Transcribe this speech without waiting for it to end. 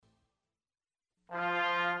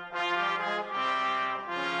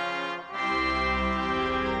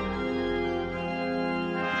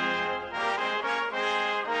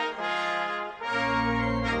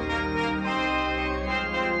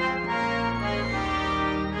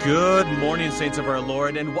Good morning, saints of our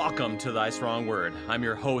Lord, and welcome to Thy Strong Word. I'm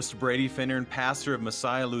your host, Brady Finnern, pastor of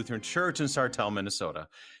Messiah Lutheran Church in Sartell, Minnesota.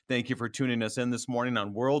 Thank you for tuning us in this morning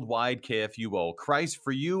on Worldwide KFUO. Christ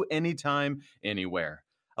for you, anytime, anywhere.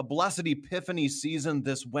 A blessed Epiphany season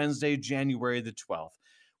this Wednesday, January the 12th.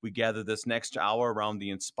 We gather this next hour around the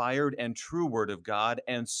inspired and true Word of God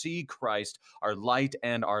and see Christ, our light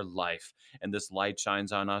and our life. And this light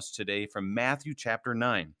shines on us today from Matthew chapter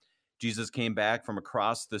 9. Jesus came back from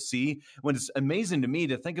across the sea. When it's amazing to me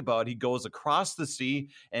to think about, he goes across the sea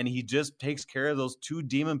and he just takes care of those two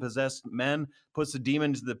demon-possessed men, puts the demon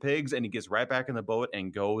into the pigs, and he gets right back in the boat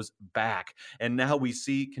and goes back. And now we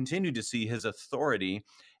continue to see his authority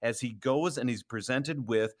as he goes and he's presented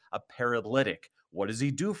with a paralytic. What does he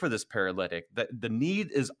do for this paralytic? The need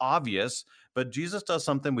is obvious, but Jesus does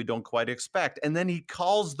something we don't quite expect. And then he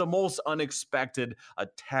calls the most unexpected, a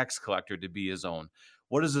tax collector, to be his own.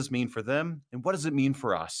 What does this mean for them? And what does it mean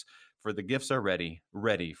for us? For the gifts are ready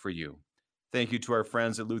for you. Thank you to our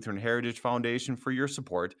friends at Lutheran Heritage Foundation for your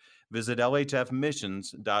support. Visit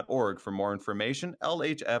lhfmissions.org for more information,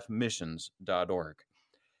 lhfmissions.org.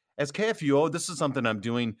 As KFUO, this is something I'm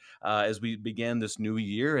doing as we began this new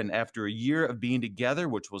year. And after a year of being together,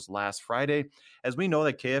 which was last Friday, as we know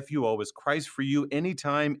that KFUO is Christ for you,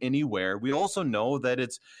 anytime, anywhere, we also know that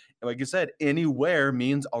it's, like I said, anywhere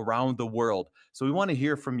means around the world. So we want to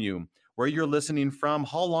hear from you, where you're listening from,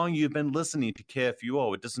 how long you've been listening to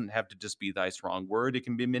KFUO. It doesn't have to just be Thy Strong Word. It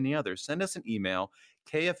can be many others. Send us an email,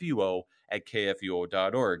 kfuo@kfuo.org.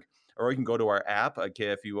 Or you can go to our app, a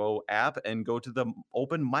KFUO app, and go to the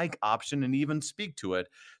open mic option and even speak to it.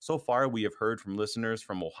 So far, we have heard from listeners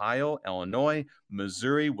from Ohio, Illinois,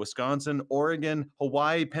 Missouri, Wisconsin, Oregon,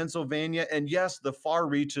 Hawaii, Pennsylvania, and yes, the far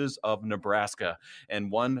reaches of Nebraska. And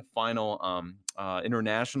one final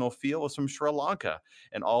international feel is from Sri Lanka.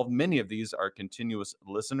 And many of these are continuous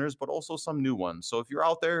listeners, but also some new ones. So if you're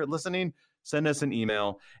out there listening, send us an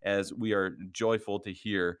email, as we are joyful to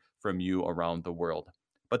hear from you around the world.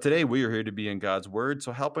 But today we are here to be in God's Word,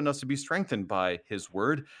 so helping us to be strengthened by His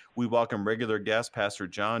Word, we welcome regular guest Pastor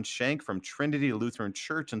John Shank from Trinity Lutheran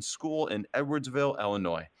Church and School in Edwardsville,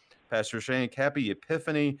 Illinois. Pastor Shank, happy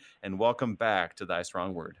Epiphany, and welcome back to Thy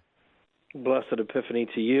Strong Word. Blessed Epiphany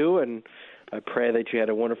to you, and I pray that you had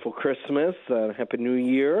a wonderful Christmas, Happy New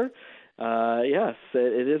Year. Yes,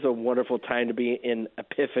 it is a wonderful time to be in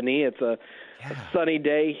Epiphany. It's a sunny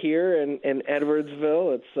day here in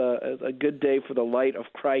Edwardsville. It's a good day for the light of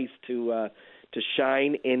Christ to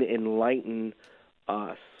shine and enlighten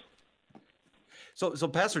us. So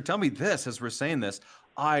Pastor, tell me this, as we're saying this,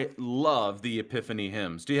 I love the Epiphany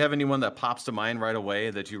hymns. Do you have anyone that pops to mind right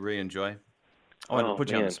away that you really enjoy? I want to put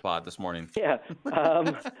you on the spot this morning. Yeah.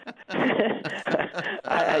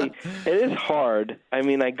 It is hard. I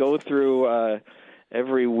mean, I go through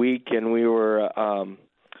every week, and we were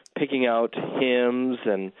picking out hymns,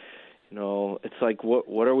 and, you know, it's like,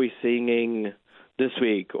 what are we singing this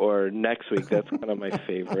week or next week? That's kind of my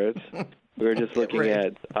favorite. We were just looking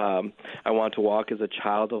at I Want to Walk as a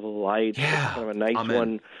Child of the Light. Yeah. It's kind of a nice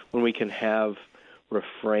one when we can have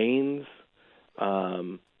refrains.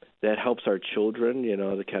 That helps our children, you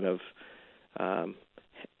know, the kind of,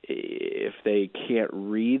 if they can't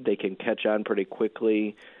read, they can catch on pretty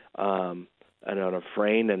quickly on a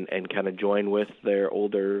refrain and kind of join with their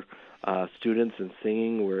older students in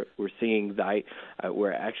singing. We're singing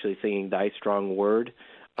we're actually singing Thy Strong Word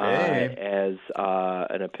as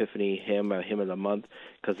an Epiphany hymn, a hymn of the month,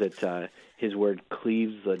 because it's His Word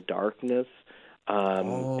cleaves the darkness.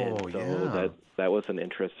 That was an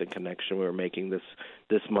interesting connection we were making this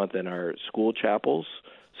month in our school chapels.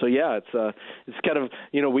 So yeah, it's kind of,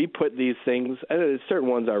 you know, we put these things. Certain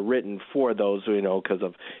ones are written for those, you know, because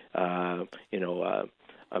of a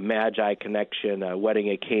Magi connection, a Wedding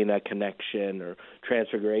at Cana connection, or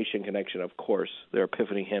Transfiguration connection. Of course, they're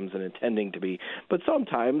Epiphany hymns and intending to be. But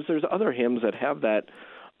sometimes there's other hymns that have that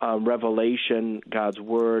revelation, God's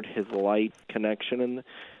Word, His light connection, and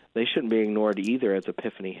they shouldn't be ignored either as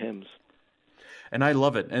Epiphany hymns. And I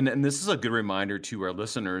love it. And this is a good reminder to our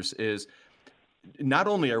listeners is not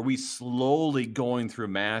only are we slowly going through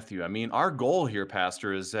Matthew, I mean, our goal here,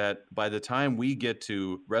 Pastor, is that by the time we get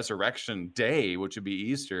to Resurrection Day, which would be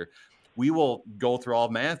Easter, we will go through all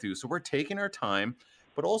of Matthew. So we're taking our time,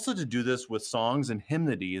 but also to do this with songs and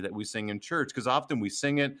hymnody that we sing in church, because often we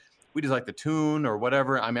sing it, we just like the tune or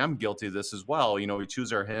whatever. I mean, I'm guilty of this as well. You know, we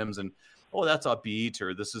choose our hymns and, oh, that's upbeat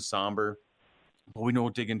or this is somber. But we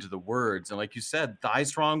don't dig into the words. And like you said, Thy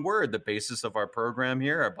Strong Word, the basis of our program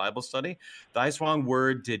here, our Bible study, Thy Strong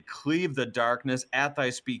Word did cleave the darkness. At Thy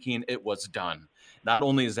speaking, it was done. not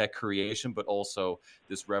only is that creation, but also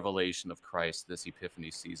this revelation of Christ, this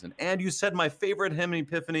Epiphany season. And you said my favorite hymn in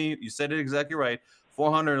Epiphany, you said it exactly right,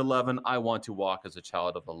 411, I want to walk as a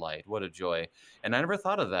child of the light. What a joy. And I never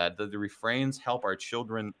thought of that the refrains help our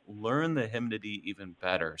children learn the hymnody even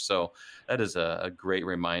better. So that is a great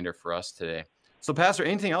reminder for us today. So, Pastor,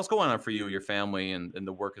 anything else going on for you, your family, and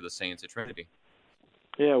the work of the saints at Trinity?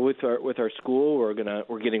 Yeah, with our school,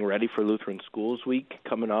 we're getting ready for Lutheran Schools Week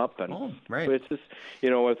coming up, and right. So it's just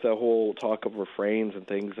with the whole talk of refrains and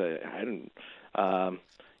things.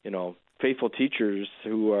 Faithful teachers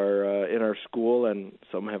who are in our school, and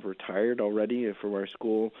some have retired already from our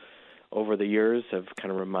school over the years, have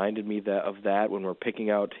kind of reminded me of that when we're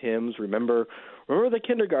picking out hymns. Remember the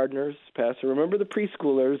kindergartners, Pastor. Remember the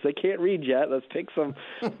preschoolers. They can't read yet. Let's pick some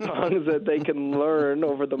songs that they can learn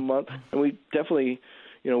over the month. And we definitely,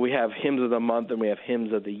 we have hymns of the month and we have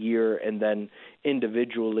hymns of the year, and then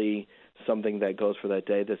individually something that goes for that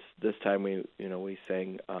day. This time we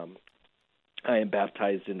sang I am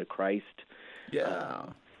baptized into Christ. Yeah.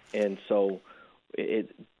 And so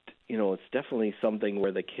it's definitely something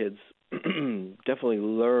where the kids definitely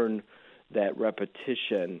learn that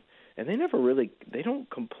repetition, and they don't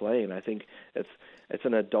complain. I think it's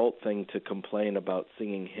an adult thing to complain about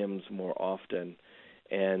singing hymns more often,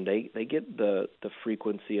 and they get the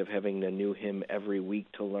frequency of having a new hymn every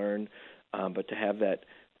week to learn, but to have that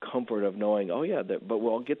comfort of knowing, but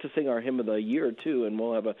we'll get to sing our hymn of the year too, and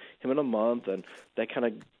we'll have a hymn of the month, and that kind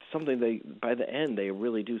of something by the end they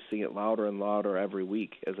really do sing it louder and louder every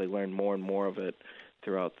week as they learn more and more of it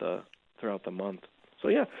throughout the month. So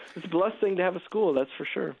yeah, it's a blessed thing to have a school, that's for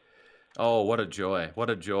sure. Oh, what a joy. What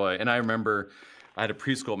a joy. And I remember I had a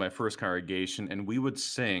preschool at my first congregation, and we would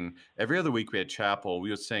sing, every other week we had chapel, we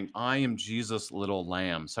would sing, I Am Jesus' Little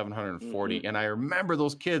Lamb, 740. Mm-hmm. And I remember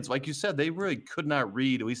those kids, like you said, they really could not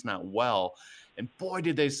read, at least not well. And boy,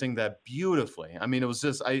 did they sing that beautifully. I mean, it was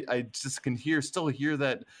just, I just can still hear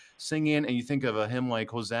that singing. And you think of a hymn like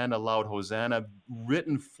Hosanna, Loud Hosanna,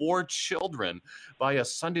 written for children by a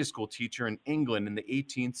Sunday school teacher in England in the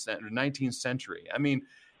 19th century. I mean,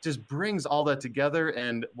 just brings all that together,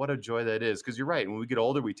 and what a joy that is. Because you're right, when we get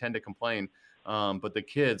older, we tend to complain. But the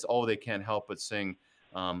kids, they can't help but sing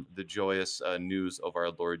the joyous news of our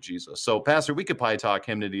Lord Jesus. So, Pastor, we could probably talk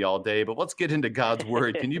hymnody all day, but let's get into God's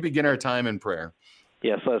Word. Can you begin our time in prayer?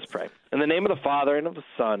 Yes, let's pray. In the name of the Father, and of the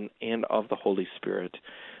Son, and of the Holy Spirit.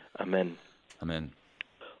 Amen. Amen.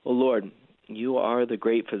 O Lord, you are the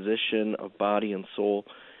great physician of body and soul,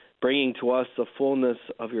 bringing to us the fullness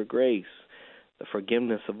of your grace, the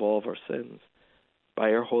forgiveness of all of our sins. By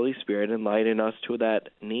your Holy Spirit, enlighten us to that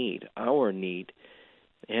need, our need,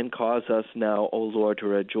 and cause us now, O Lord, to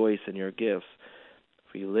rejoice in your gifts.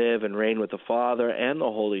 For you live and reign with the Father and the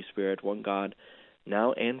Holy Spirit, one God,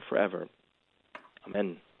 now and forever.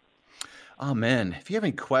 Amen. Amen. If you have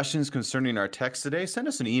any questions concerning our text today, send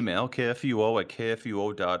us an email,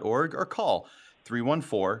 kfuo@kfuo.org, or call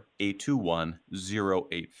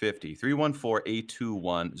 314-821-0850,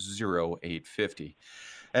 314-821-0850.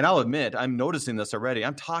 And I'll admit, I'm noticing this already.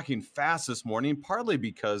 I'm talking fast this morning, partly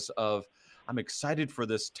because I'm excited for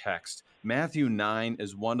this text. Matthew 9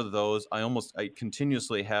 is one of those I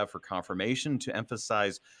continuously have for confirmation to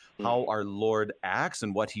emphasize how our Lord acts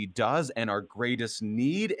and what he does and our greatest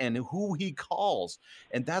need and who he calls.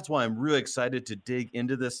 And that's why I'm really excited to dig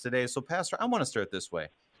into this today. So, Pastor, I want to start this way.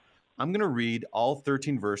 I'm going to read all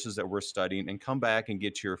 13 verses that we're studying and come back and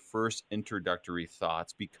get your first introductory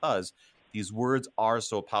thoughts, because these words are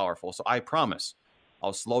so powerful. So I promise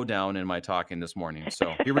I'll slow down in my talking this morning.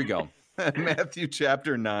 So here we go. Matthew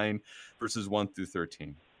chapter 9, verses 1 through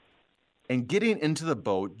 13. And getting into the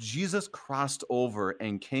boat, Jesus crossed over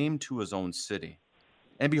and came to his own city.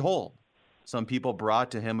 And behold, some people brought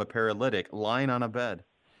to him a paralytic lying on a bed.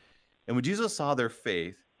 And when Jesus saw their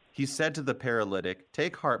faith, he said to the paralytic,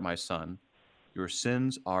 "Take heart, my son, your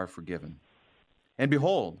sins are forgiven." And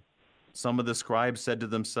behold, some of the scribes said to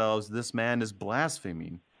themselves, "This man is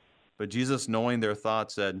blaspheming." But Jesus, knowing their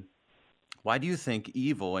thoughts, said, "Why do you think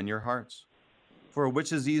evil in your hearts? For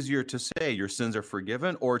which is easier to say, 'Your sins are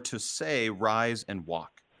forgiven,' or to say, 'Rise and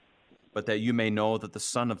walk'? But that you may know that the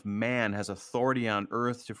Son of Man has authority on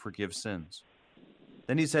earth to forgive sins."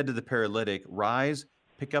 Then he said to the paralytic, "Rise,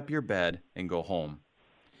 pick up your bed, and go home."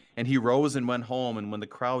 And he rose and went home, and when the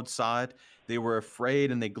crowd saw it, they were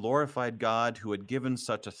afraid, and they glorified God who had given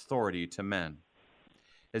such authority to men.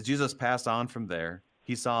 As Jesus passed on from there,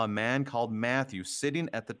 he saw a man called Matthew sitting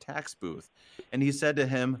at the tax booth, and he said to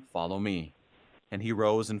him, "Follow me." And he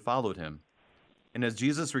rose and followed him. And as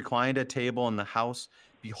Jesus reclined at table in the house,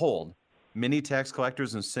 behold, many tax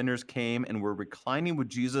collectors and sinners came and were reclining with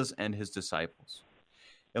Jesus and his disciples.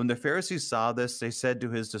 And when the Pharisees saw this, they said to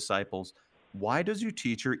his disciples, "Why does your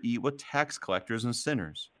teacher eat with tax collectors and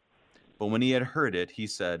sinners?" But when he had heard it, he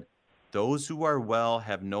said, "Those who are well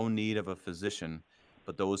have no need of a physician,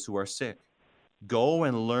 but those who are sick. Go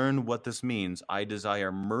and learn what this means. I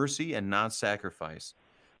desire mercy and not sacrifice,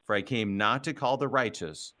 for I came not to call the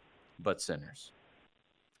righteous, but sinners."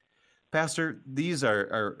 Pastor, these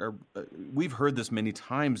are we've heard this many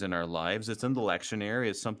times in our lives. It's in the lectionary.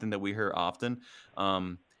 It's something that we hear often.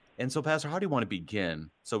 And so, Pastor, how do you want to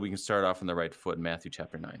begin so we can start off on the right foot in Matthew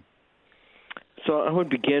chapter 9? So I would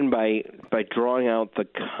begin by drawing out the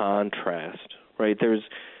contrast, right? There's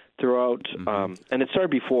throughout, and it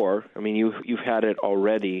started before. I mean, you've had it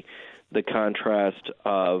already. The contrast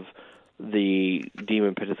of the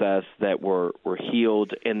demon possessed that were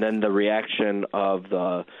healed, and then the reaction of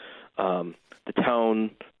the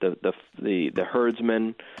town, the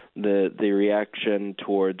herdsmen, the reaction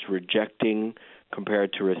towards rejecting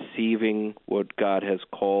compared to receiving what God has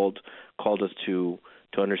called us to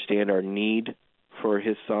understand our need for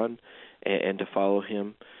His Son and to follow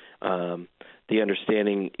Him. The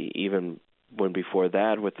understanding even when before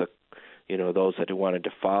that with those that wanted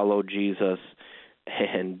to follow Jesus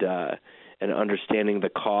and understanding the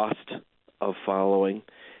cost of following,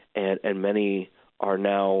 and many are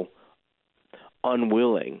now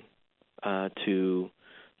unwilling to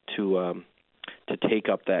take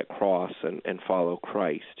up that cross and follow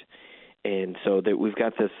Christ. And so that we've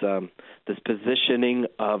got this positioning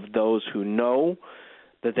of those who know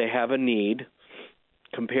that they have a need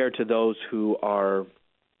compared to those who are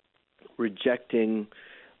rejecting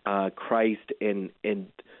Christ and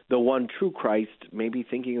the one true Christ, maybe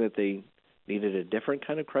thinking that they needed a different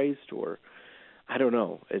kind of Christ, or I don't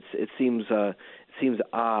know. It seems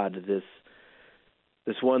odd.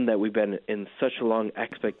 This one that we've been in such a long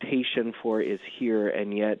expectation for is here,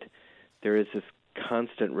 and yet there is this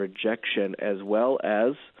constant rejection, as well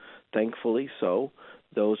as, thankfully so,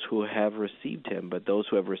 those who have received Him. But those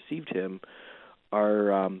who have received Him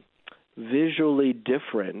are visually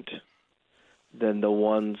different than the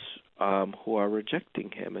ones who are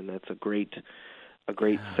rejecting Him, and that's a great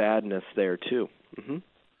sadness there too. Mm-hmm.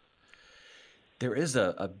 There is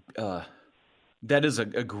that is a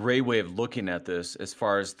great way of looking at this, as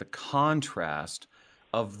far as the contrast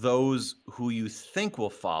of those who you think will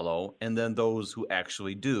follow and then those who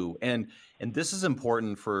actually do. And this is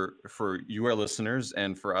important for you, our listeners,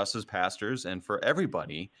 and for us as pastors, and for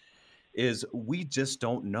everybody, is we just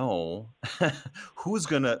don't know who's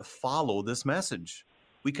going to follow this message.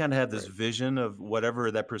 We kind of have this vision of whatever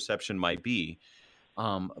that perception might be.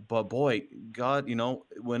 But boy, God,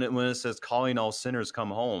 when it says calling all sinners come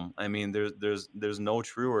home, I mean, there's no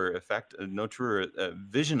truer effect, no truer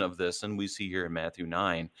vision of this than we see here in Matthew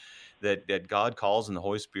 9, that God calls and the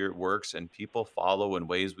Holy Spirit works and people follow in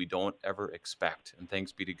ways we don't ever expect. And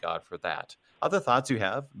thanks be to God for that. Other thoughts you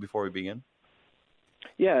have before we begin?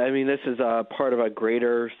 Yeah, I mean, this is part of a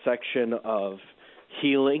greater section of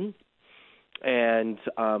healing. And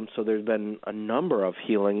so there's been a number of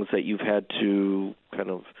healings that you've had to kind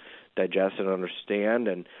of digest and understand.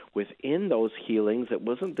 And within those healings, it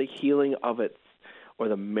wasn't the healing of it or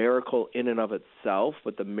the miracle in and of itself,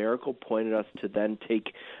 but the miracle pointed us to then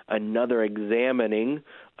take another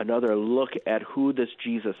look at who this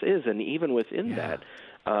Jesus is. And even within that,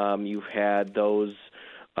 you've had those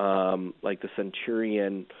like the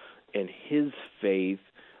centurion and his faith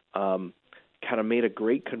kind of made a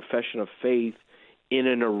great confession of faith in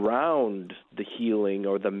and around the healing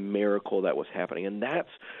or the miracle that was happening. And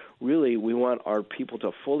that's really, we want our people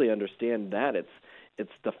to fully understand that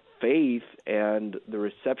it's the faith and the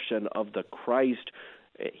reception of the Christ.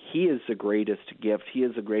 He is the greatest gift. He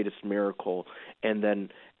is the greatest miracle. And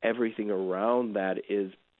then everything around that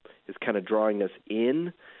is kind of drawing us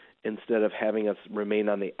in instead of having us remain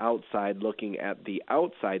on the outside looking at the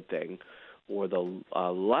outside thing or the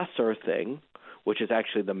lesser thing, which is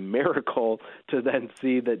actually the miracle, to then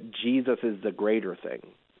see that Jesus is the greater thing.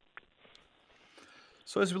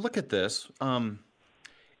 So as we look at this,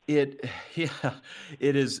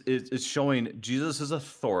 it's showing Jesus'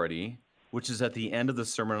 authority, which is at the end of the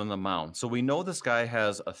Sermon on the Mount. So we know this guy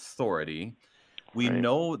has authority. We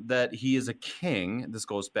know that he is a king. This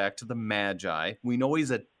goes back to the Magi. We know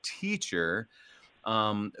he's a teacher.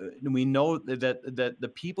 We know that the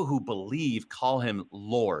people who believe call him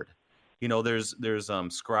Lord. There's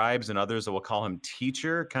scribes and others that will call him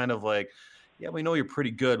teacher, kind of like, yeah, we know you're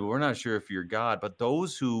pretty good, but we're not sure if you're God. But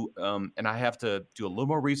those who, and I have to do a little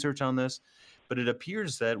more research on this, but it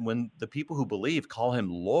appears that when the people who believe call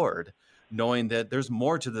him Lord, knowing that there's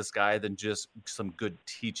more to this guy than just some good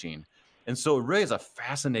teaching. And so it really is a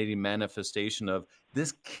fascinating manifestation of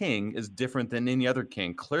this king is different than any other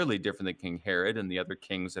king, clearly different than King Herod and the other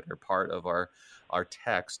kings that are part of our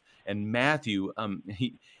text. And Matthew,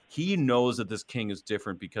 he knows that this king is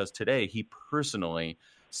different because today he personally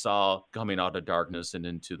saw coming out of darkness and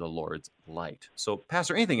into the Lord's light. So,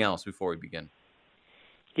 Pastor, anything else before we begin?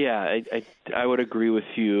 Yeah, I would agree with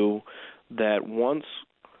you that once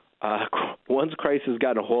Christ has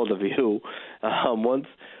gotten a hold of you,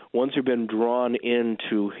 once you've been drawn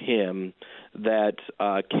into Him, that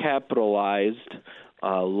capitalized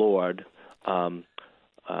Lord, the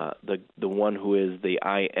one who is the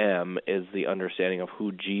I am, is the understanding of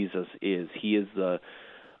who Jesus is. He is the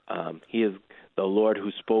Lord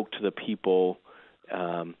who spoke to the people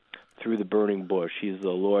through the burning bush. He is the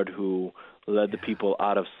Lord who led the people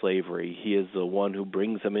out of slavery. He is the one who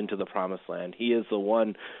brings them into the promised land. He is the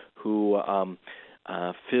one who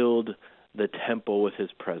filled the temple with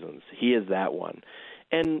His presence. He is that one.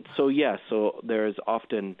 And so, so there's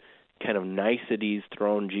often kind of niceties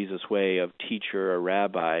thrown Jesus' way of teacher or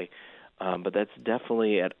rabbi, but that's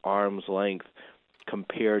definitely at arm's length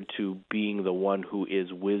compared to being the one who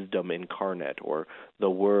is wisdom incarnate or the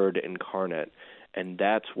Word incarnate. And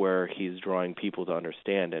that's where He's drawing people to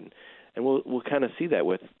understand. And we'll kind of see that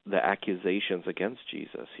with the accusations against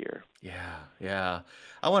Jesus here. Yeah.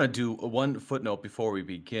 I want to do one footnote before we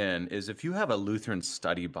begin is if you have a Lutheran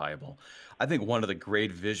study Bible, I think one of the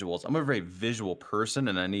great visuals, I'm a very visual person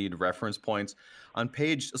and I need reference points on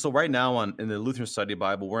page. So right now in the Lutheran study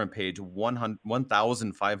Bible, we're on page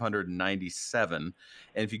 1597.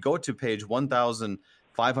 And if you go to page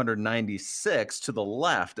 1596 to the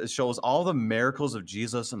left, it shows all the miracles of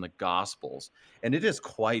Jesus in the Gospels. And it is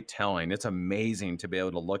quite telling. It's amazing to be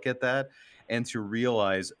able to look at that and to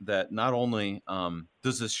realize that not only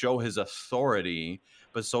does this show His authority,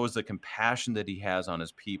 but so is the compassion that He has on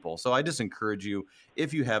His people. So I just encourage you,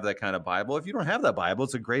 if you have that kind of Bible, if you don't have that Bible,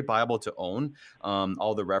 it's a great Bible to own,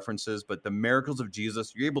 all the references, but the miracles of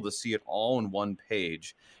Jesus, you're able to see it all in one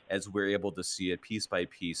page as we're able to see it piece by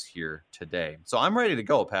piece here today. So I'm ready to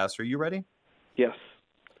go, Pastor. Are you ready? Yes.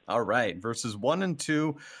 All right. Verses 1 and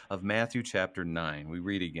 2 of Matthew chapter 9. We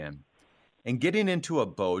read again. And getting into a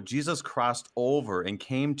boat, Jesus crossed over and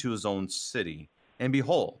came to His own city. And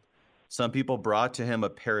behold, some people brought to Him a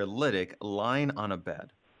paralytic lying on a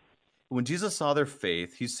bed. When Jesus saw their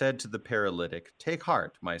faith, He said to the paralytic, "Take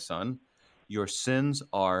heart, my son, your sins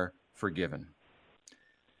are forgiven."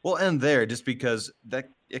 We'll end there just because that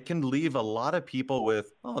it can leave a lot of people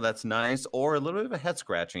with, oh, that's nice, or a little bit of a head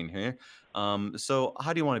scratching here. So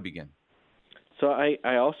how do you want to begin? So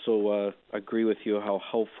I also agree with you how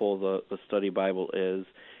helpful the study Bible is,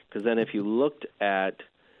 because then if you looked at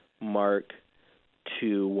Mark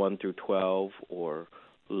 2, 1 through 12, or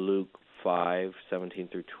Luke 5, 17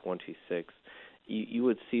 through 26, you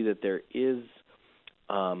would see that there is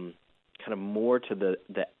kind of more to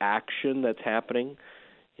the action that's happening.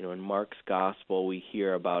 You know, in Mark's gospel, we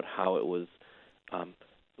hear about how it was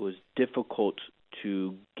difficult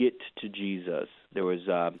to get to Jesus. There was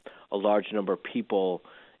a large number of people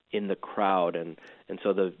in the crowd, and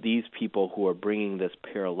so these people who are bringing this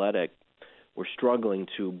paralytic were struggling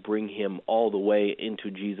to bring him all the way into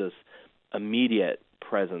Jesus' immediate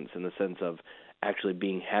presence, in the sense of actually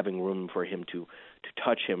having room for him to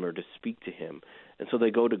touch him or to speak to him. And so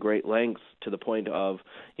they go to great lengths to the point of,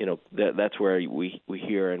 that's where we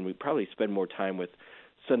hear, and we probably spend more time with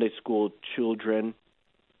Sunday school children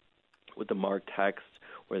with the Mark text,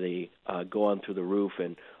 where they go on through the roof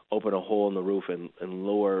and open a hole in the roof and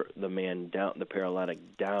lower the man down, the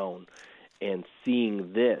paralytic down, and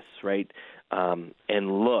seeing this, right,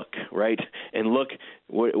 and look, right, and look,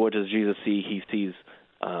 what does Jesus see? He sees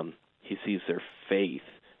their faith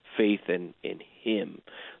in Him.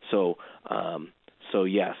 So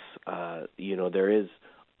yes, there is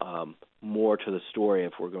more to the story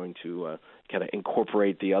if we're going to kind of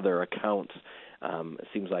incorporate the other accounts. It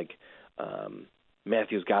seems like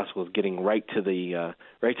Matthew's gospel is getting right to the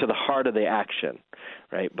heart of the action,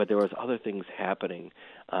 right? But there was other things happening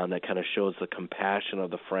that kind of shows the compassion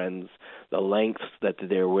of the friends, the lengths that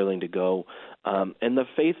they're willing to go, and the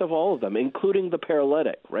faith of all of them, including the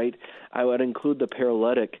paralytic, right? I would include the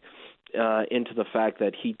paralytic into the fact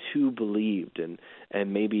that he too believed, and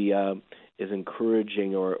maybe is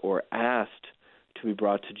encouraging or asked to be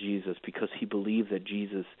brought to Jesus because he believed that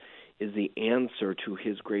Jesus is the answer to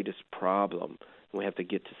his greatest problem. We have to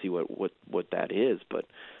get to see what that is, but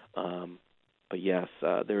yes,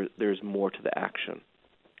 there's more to the action.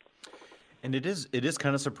 And it is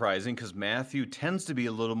kind of surprising because Matthew tends to be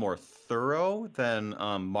a little more thorough than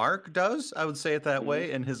Mark does, I would say it that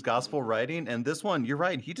way, in his gospel writing. And this one, you're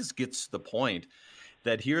right, he just gets to the point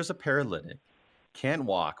that here's a paralytic. can't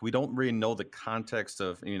walk. We don't really know the context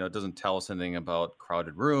of, it doesn't tell us anything about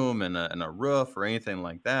crowded room and a roof or anything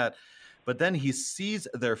like that. But then he sees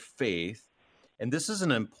their faith. And this is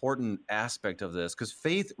an important aspect of this because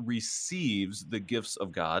faith receives the gifts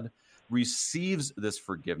of God, receives this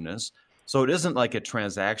forgiveness. So it isn't like a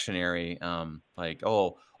transactionary, like,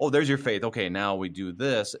 oh, there's your faith. Okay, now we do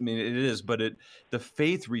this. I mean, it is, but the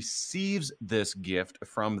faith receives this gift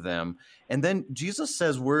from them. And then Jesus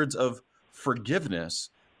says words of forgiveness,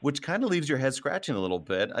 which kind of leaves your head scratching a little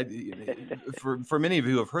bit. For many of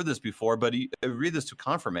you who have heard this before, but I read this to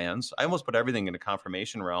confirmands. I almost put everything in a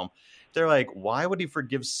confirmation realm. They're like, why would he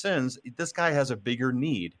forgive sins? This guy has a bigger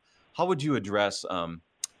need. How would you address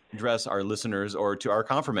our listeners or to our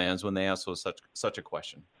confirmands when they ask us such a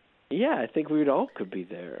question? Yeah, I think we all could be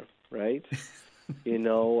there, right?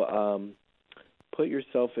 Put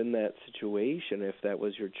yourself in that situation if that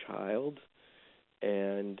was your child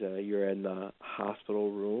and you're in the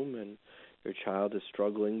hospital room and your child is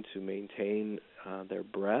struggling to maintain their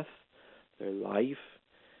breath, their life,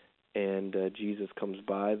 and Jesus comes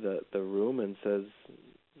by the room and says,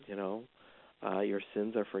 your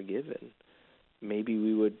sins are forgiven. Maybe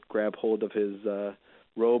we would grab hold of his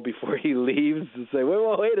robe before he leaves and say,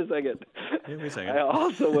 wait a second. Wait a second. I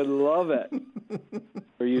also would love it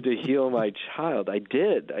for you to heal my child. I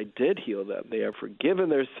did heal them. They are forgiven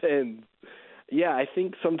their sins. Yeah, I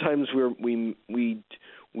think sometimes we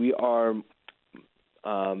are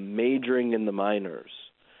majoring in the minors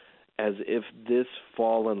as if this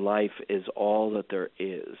fallen life is all that there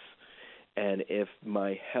is. And if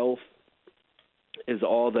my health is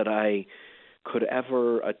all that I could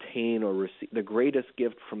ever attain or receive, the greatest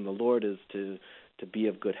gift from the Lord is to be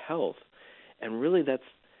of good health. And really that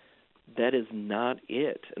is not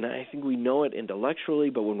it. And I think we know it intellectually,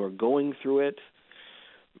 but when we're going through it,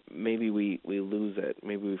 maybe we lose it.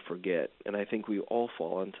 Maybe we forget. And I think we all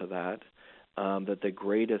fall into that, that the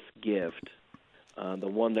greatest gift, the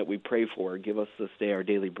one that we pray for, give us this day our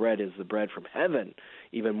daily bread, is the bread from heaven,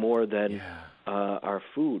 even more than our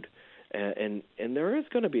food. And there is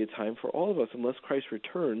going to be a time for all of us, unless Christ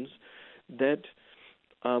returns, that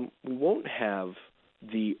we won't have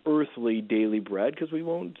the earthly daily bread because we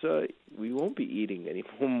won't be eating any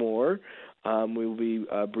more. We will be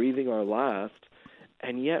breathing our last,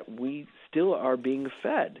 and yet we still are being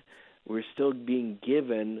fed. We're still being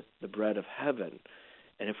given the bread of heaven.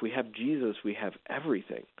 And if we have Jesus, we have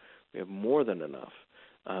everything. We have more than enough.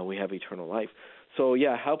 We have eternal life. So,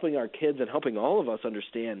 helping our kids and helping all of us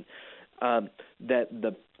understand that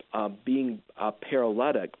the being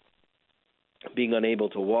paralytic, being unable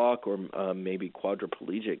to walk, or maybe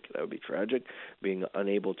quadriplegic, that would be tragic, being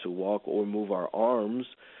unable to walk or move our arms,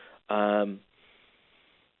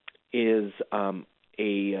 is an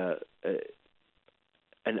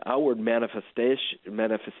outward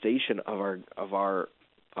manifestation of our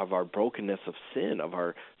brokenness of sin, of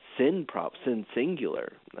our sin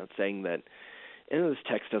singular. I'm not saying that, and this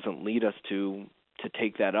text doesn't lead us to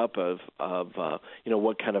take that up of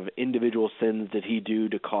what kind of individual sins did he do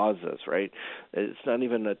to cause this, right? It's not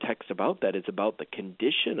even a text about that. It's about the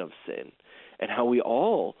condition of sin and how we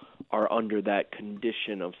all are under that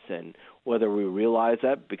condition of sin, whether we realize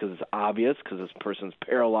that because it's obvious because this person's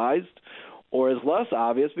paralyzed, or is less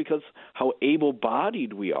obvious because how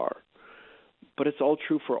able-bodied we are. But it's all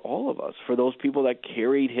true for all of us. For those people that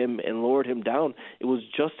carried him and lowered him down, it was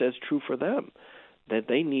just as true for them, that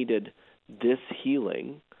they needed this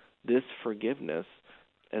healing, this forgiveness,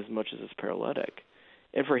 as much as this paralytic.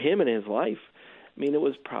 And for him in his life, it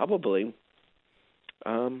was probably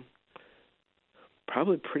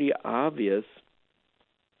pretty obvious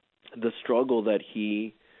the struggle that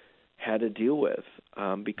he had to deal with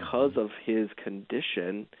because of his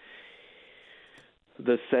condition.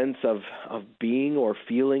 The sense of being or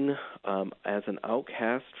feeling as an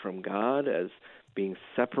outcast from God, as being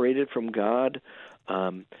separated from God,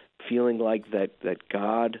 feeling like that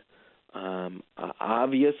God,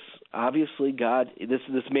 obviously God,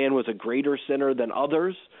 this man was a greater sinner than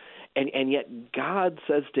others, and yet God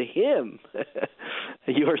says to him,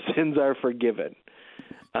 "Your sins are forgiven."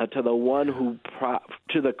 To the one who,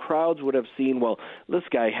 to the crowds would have seen, well, this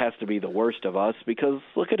guy has to be the worst of us because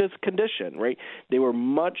look at his condition, right? They were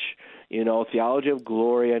much, theology of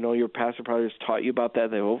glory. I know your pastor probably has taught you about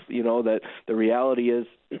that. That the reality is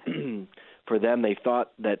for them, they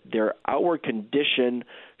thought that their outward condition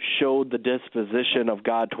showed the disposition of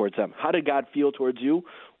God towards them. How did God feel towards you?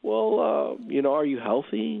 Well, are you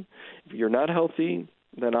healthy? If you're not healthy,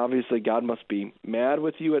 then obviously God must be mad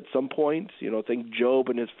with you at some point. Think Job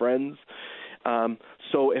and his friends.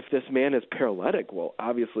 So if this man is paralytic, well,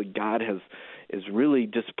 obviously God is really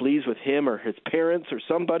displeased with him or his parents or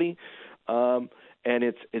somebody, and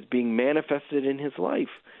it's being manifested in his life.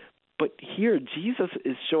 But here, Jesus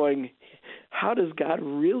is showing, how does God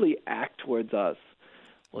really act towards us?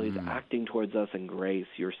 Well, he's acting towards us in grace.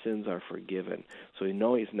 Your sins are forgiven. So you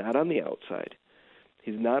know he's not on the outside.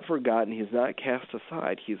 He's not forgotten. He's not cast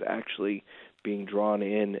aside. He's actually being drawn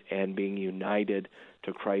in and being united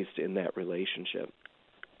to Christ in that relationship.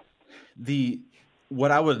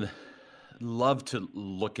 What I would love to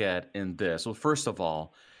look at in this, well, first of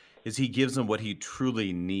all, is he gives them what he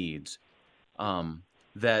truly needs.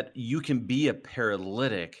 That you can be a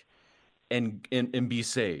paralytic and be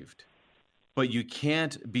saved, but you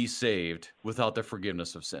can't be saved without the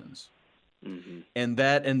forgiveness of sins. Mm-hmm. And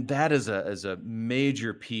that is a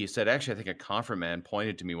major piece that actually I think a confirmand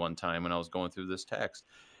pointed to me one time when I was going through this text,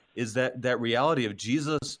 is that reality of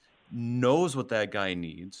Jesus knows what that guy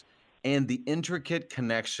needs, and the intricate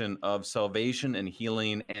connection of salvation and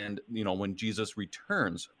healing, and when Jesus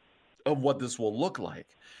returns, of what this will look like.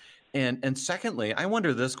 And secondly, I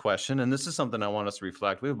wonder this question, and this is something I want us to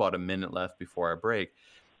reflect. We have about a minute left before our break.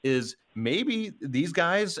 Is maybe these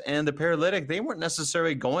guys and the paralytic, they weren't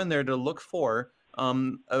necessarily going there to look for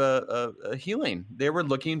a healing. They were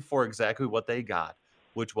looking for exactly what they got,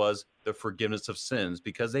 which was the forgiveness of sins,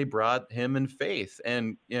 because they brought him in faith.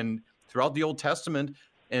 And throughout the Old Testament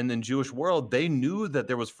and in Jewish world, they knew that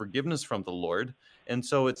there was forgiveness from the Lord. And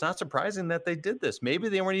so it's not surprising that they did this. Maybe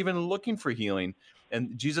they weren't even looking for healing,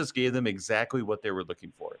 and Jesus gave them exactly what they were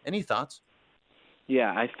looking for. Any thoughts?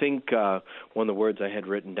 Yeah, I think one of the words I had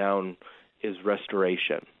written down is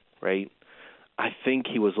restoration, right? I think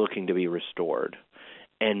he was looking to be restored.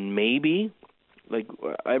 And maybe, like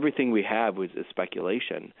everything we have was a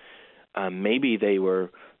speculation, maybe they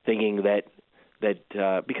were thinking that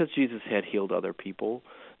because Jesus had healed other people,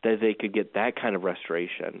 that they could get that kind of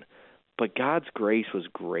restoration. But God's grace was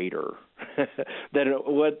greater than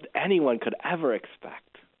what anyone could ever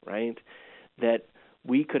expect, right? That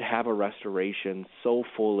we could have a restoration so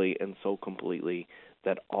fully and so completely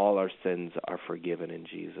that all our sins are forgiven in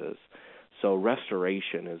Jesus. So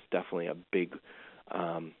restoration is definitely a big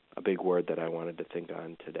word that I wanted to think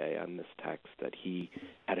on today on this text, that he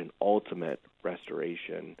had an ultimate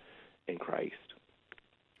restoration in Christ.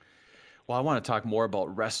 Well, I want to talk more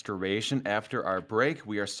about restoration after our break.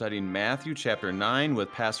 We are studying Matthew chapter 9 with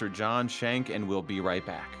Pastor John Schenk, and we'll be right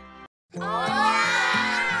back.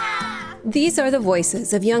 These are the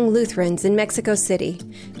voices of young Lutherans in Mexico City,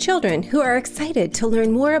 children who are excited to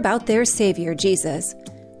learn more about their Savior, Jesus.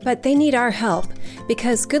 But they need our help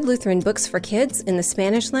because good Lutheran books for kids in the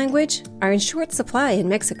Spanish language are in short supply in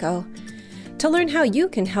Mexico. To learn how you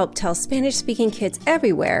can help tell Spanish-speaking kids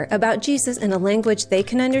everywhere about Jesus in a language they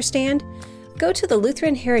can understand, go to the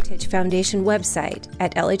Lutheran Heritage Foundation website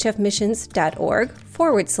at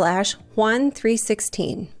lhfmissions.org/Juan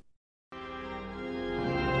 316.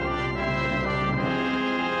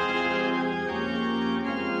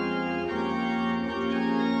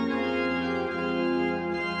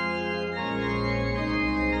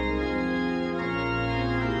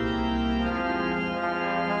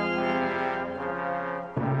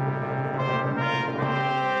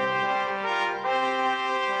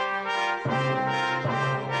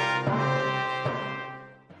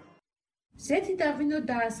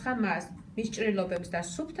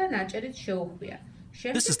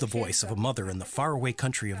 This is the voice of a mother in the faraway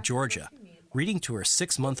country of Georgia, reading to her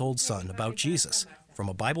 6-month-old son about Jesus from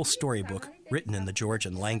a Bible storybook written in the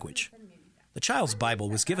Georgian language. The child's Bible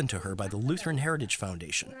was given to her by the Lutheran Heritage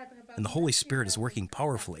Foundation, and the Holy Spirit is working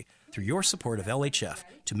powerfully through your support of LHF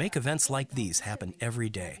to make events like these happen every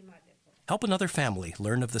day. Help another family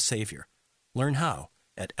learn of the Savior. Learn how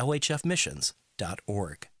at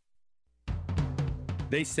lhfmissions.org.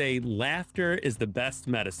 They say laughter is the best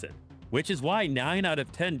medicine, which is why 9 out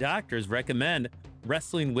of 10 doctors recommend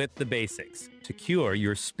wrestling with the basics to cure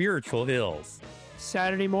your spiritual ills.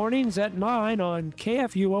 Saturday mornings at 9 on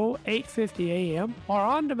KFUO 850 AM or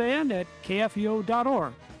on demand at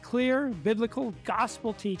kfuo.org. Clear, biblical,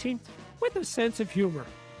 gospel teaching with a sense of humor.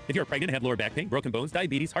 If you're pregnant, have lower back pain, broken bones,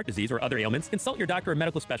 diabetes, heart disease, or other ailments, consult your doctor or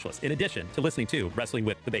medical specialist in addition to listening to Wrestling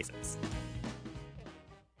with the Basics.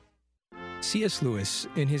 C.S. Lewis,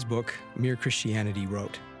 in his book, Mere Christianity,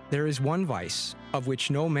 wrote, "There is one vice, of which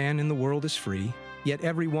no man in the world is free, yet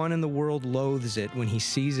every one in the world loathes it when he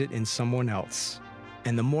sees it in someone else.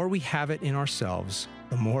 And the more we have it in ourselves,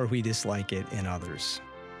 the more we dislike it in others."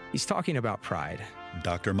 He's talking about pride.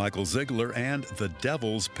 Dr. Michael Ziegler and The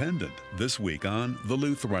Devil's Pendant, this week on The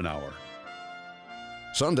Lutheran Hour.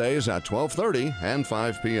 Sundays at 12:30 and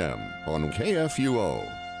 5 p.m. on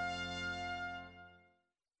KFUO.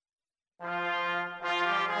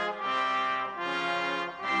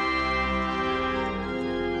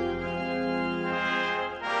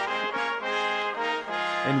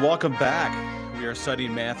 And welcome back. We are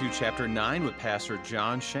studying Matthew chapter 9 with Pastor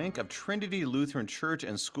John Schenk of Trinity Lutheran Church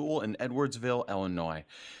and School in Edwardsville, Illinois.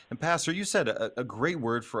 And Pastor, you said a great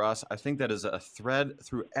word for us. I think that is a thread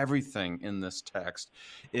through everything in this text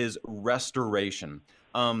is restoration.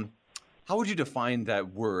 How would you define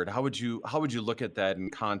that word? How would you look at that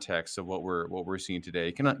in context of what we're seeing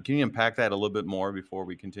today? Can you unpack that a little bit more before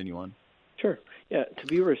we continue on? Sure. Yeah, to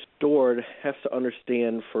be restored has to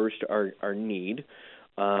understand first our need.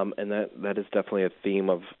 And that is definitely a theme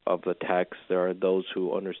of the text. There are those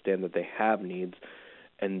who understand that they have needs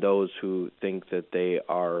and those who think that they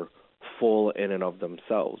are full in and of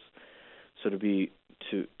themselves. So to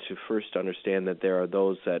first understand that there are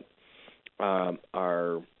those that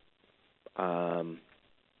are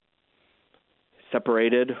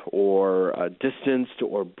separated or distanced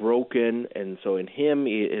or broken, and so in him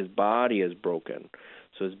his body is broken.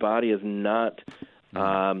 So his body is not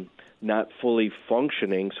fully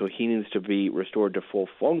functioning, so he needs to be restored to full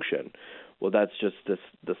function. Well, that's just this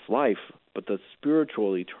life, but the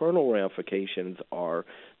spiritual, eternal ramifications are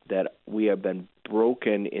that we have been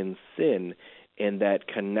broken in sin, and that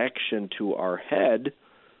connection to our head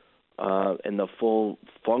and the full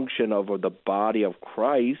function of the body of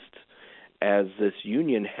Christ as this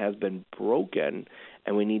union has been broken,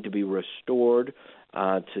 and we need to be restored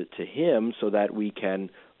to him so that we can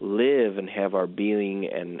live and have our being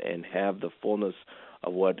and have the fullness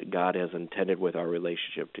of what God has intended with our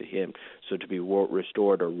relationship to him. So to be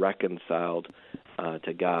restored or reconciled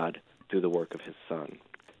to God through the work of his Son.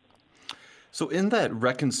 So in that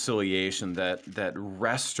reconciliation, that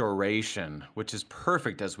restoration, which is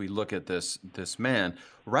perfect as we look at this man,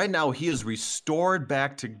 right now he is restored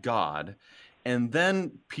back to God, and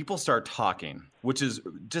then people start talking, which is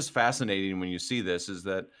just fascinating when you see this, is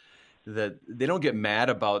that they don't get mad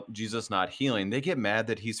about Jesus not healing. They get mad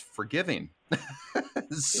that he's forgiving.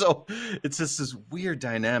 So it's just this weird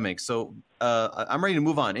dynamic. So I'm ready to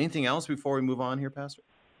move on. Anything else before we move on here, Pastor?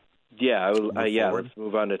 Yeah, let's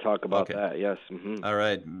move on to talk about that. Yes. Mm-hmm. All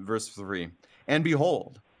right, verse 3. And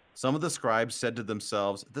behold, some of the scribes said to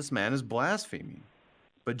themselves, this man is blaspheming.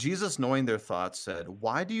 But Jesus, knowing their thoughts, said,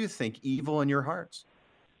 why do you think evil in your hearts?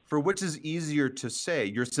 For which is easier to say,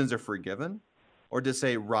 your sins are forgiven, or to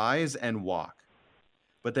say, rise and walk?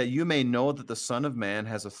 But that you may know that the Son of Man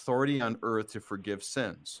has authority on earth to forgive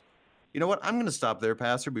sins. You know what? I'm going to stop there,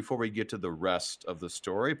 Pastor, before we get to the rest of the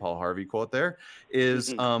story. Paul Harvey quote there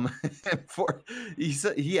is,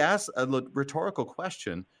 he asked a rhetorical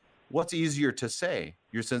question. What's easier to say,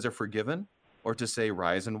 your sins are forgiven, or to say,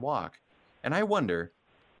 rise and walk? And I wonder,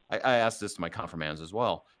 I asked this to my confirmands as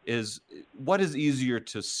well, is what is easier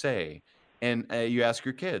to say? And you ask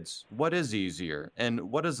your kids, what is easier?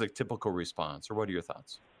 And what is a typical response? Or what are your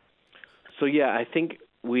thoughts? So, yeah, I think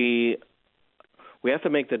we have to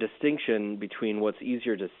make the distinction between what's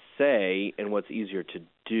easier to say and what's easier to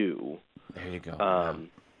do. There you go.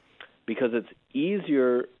 Because it's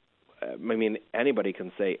easier, anybody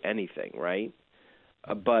can say anything, right?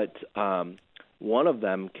 But one of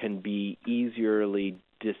them can be easily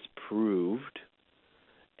disproved,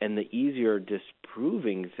 and the easier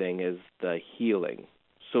disproving thing is the healing.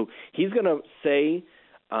 So he's going to say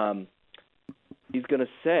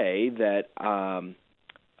that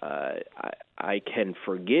I can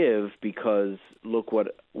forgive because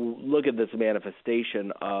look at this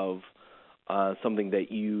manifestation of something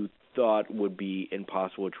that you thought would be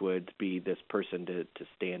impossible, which would be this person to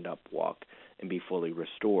stand up, walk, and be fully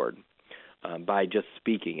restored by just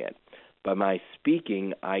speaking it. By my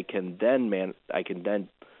speaking, I can then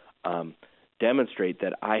demonstrate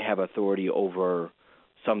that I have authority over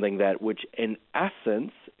something which in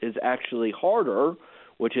essence is actually harder,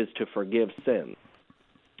 which is to forgive sin.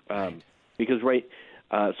 Because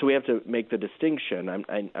so we have to make the distinction.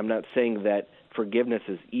 I'm not saying that forgiveness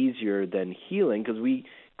is easier than healing, because we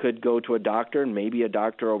could go to a doctor, and maybe a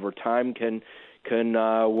doctor over time can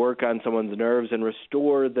work on someone's nerves and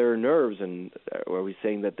restore their nerves. And are we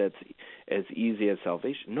saying that that's as easy as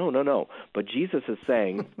salvation? No. But Jesus is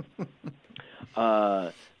saying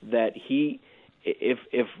that if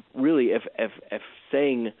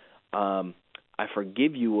saying I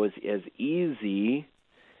forgive you was as easy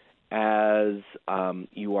as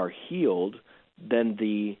you are healed, then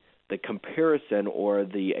the comparison or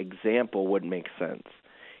the example wouldn't make sense.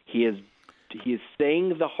 He is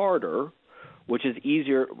saying the harder, which is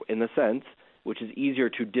easier in the sense, which is easier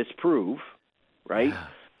to disprove, right? Yeah.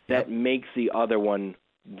 That makes the other one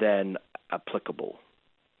then applicable,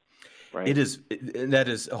 right? It is. That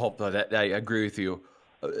is. I agree with you.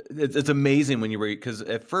 It's amazing when you read, because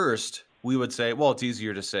at first we would say, well, it's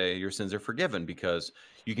easier to say your sins are forgiven because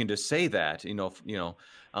you can just say that,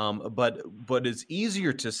 but it's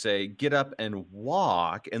easier to say get up and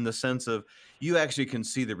walk in the sense of you actually can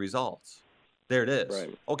see the results. There it is.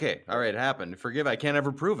 Right. Okay. All right. It happened. Forgive. I can't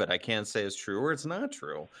ever prove it. I can't say it's true or it's not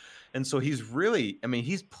true. And so he's really,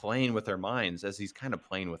 he's playing with our minds as he's kind of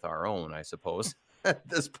playing with our own, I suppose, at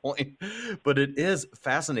this point. But it is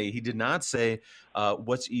fascinating. He did not say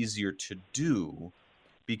what's easier to do,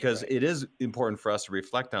 because it is important for us to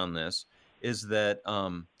reflect on this, is that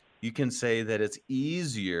you can say that it's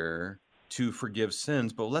easier to forgive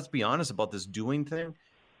sins. But let's be honest about this doing thing.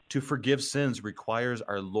 To forgive sins requires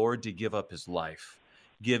our Lord to give up his life,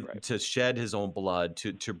 to shed his own blood,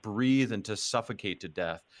 to breathe and to suffocate to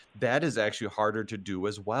death. That is actually harder to do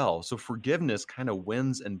as well. So forgiveness kind of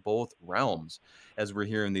wins in both realms as we're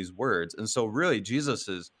hearing these words. And so really Jesus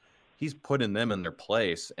he's putting them in their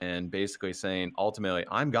place and basically saying, ultimately,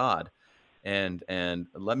 I'm God. And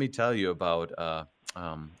let me tell you about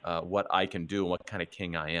what I can do and what kind of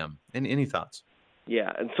king I am. Any thoughts?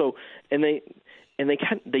 Yeah. And so,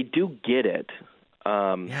 they do get it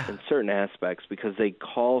in certain aspects, because they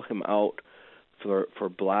call him out for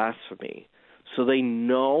blasphemy. So they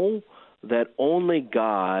know that only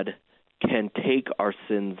God can take our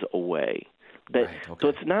sins away. So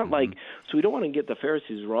it's not like, so we don't want to get the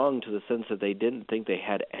Pharisees wrong to the sense that they didn't think they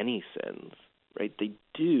had any sins, right? They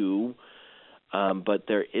do, but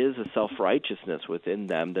there is a self-righteousness within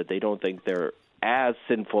them that they don't think they're as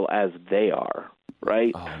sinful as they are,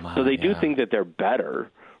 right? So they do think that they're better,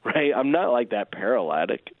 right? I'm not like that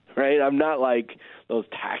paralytic, right? I'm not like those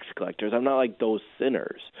tax collectors. I'm not like those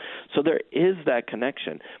sinners. So there is that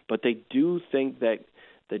connection, but they do think that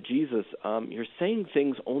Jesus, you're saying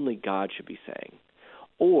things only God should be saying,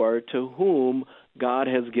 or to whom God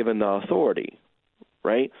has given the authority,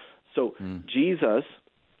 right? So Jesus,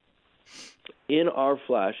 in our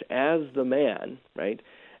flesh, as the man, right,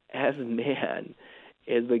 as man,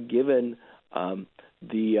 has been given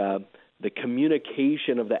the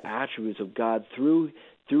communication of the attributes of God through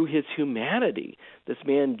his humanity. This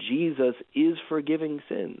man, Jesus, is forgiving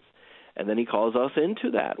sins. And then he calls us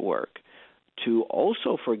into that work to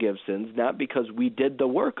also forgive sins, not because we did the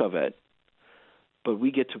work of it, but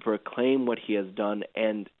we get to proclaim what he has done,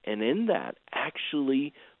 and in that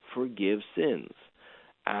actually forgive sins,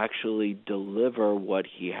 actually deliver what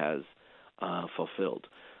he has fulfilled.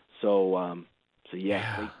 So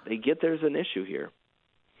they get there's an issue here.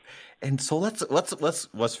 And so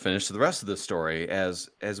let's finish the rest of the story as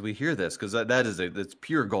we hear this, because that's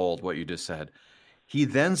pure gold what you just said. He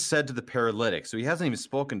then said to the paralytic, so he hasn't even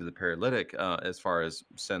spoken to the paralytic as far as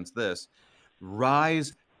since this,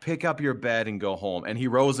 rise, pick up your bed and go home. And he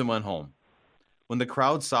rose and went home. When the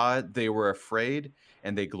crowd saw it, they were afraid,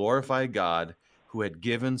 and they glorified God who had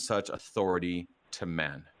given such authority to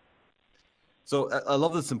men. So I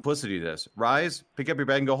love the simplicity of this. Rise, pick up your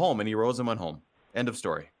bed and go home. And he rose and went home. End of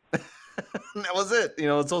story. That was it.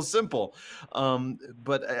 It's so simple.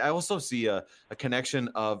 But I also see a connection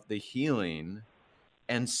of the healing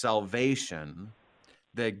and salvation,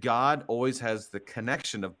 that God always has the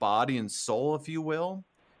connection of body and soul, if you will,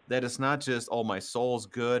 that it's not just, oh, my soul's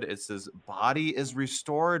good. It's his body is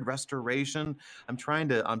restored, restoration. I'm trying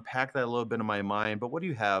to unpack that a little bit in my mind. But what do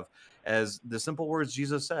you have as the simple words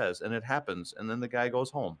Jesus says, and it happens, and then the guy goes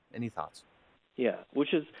home? Any thoughts? Yeah,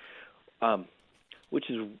 which is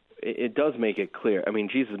it does make it clear. I mean,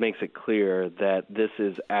 Jesus makes it clear that this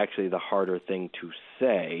is actually the harder thing to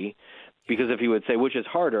say, because if he would say, which is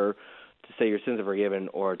harder, to say your sins are forgiven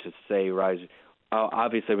or to say rise,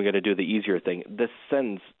 obviously we're going to do the easier thing. This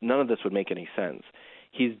sentence, none of this would make any sense.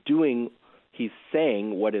 He's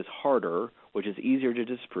saying what is harder, which is easier to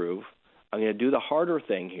disprove. I'm going to do the harder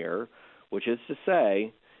thing here, which is to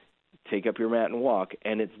say, take up your mat and walk,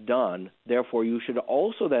 and it's done. Therefore, you should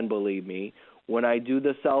also then believe me when I do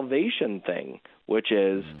the salvation thing, which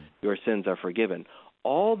is your sins are forgiven.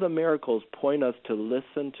 All the miracles point us to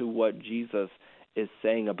listen to what Jesus is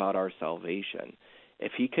saying about our salvation.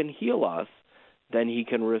 If he can heal us, then he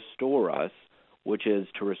can restore us, which is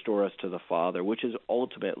to restore us to the Father, which is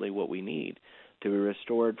ultimately what we need, to be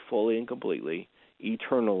restored fully and completely,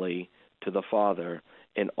 eternally to the Father.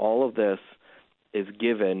 And all of this is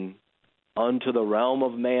given unto the realm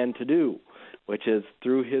of man to do, which is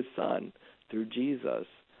through his Son, through Jesus,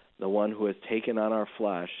 the one who has taken on our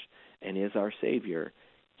flesh and is our Savior.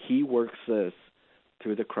 He works this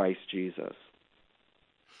through the Christ Jesus.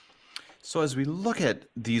 So as we look at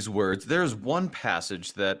these words, there's one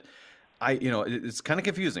passage that it's kind of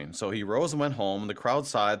confusing. So he rose and went home, and the crowd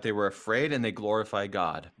saw it. They were afraid, and they glorified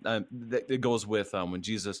God. It goes with when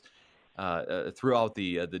Jesus throughout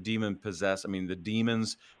the demon-possessed, the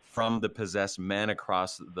demons from the possessed men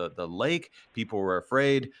across the lake. People were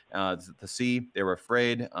afraid, the sea, they were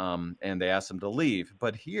afraid, and they asked them to leave.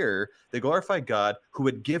 But here, they glorified God who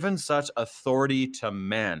had given such authority to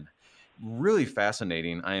men. Really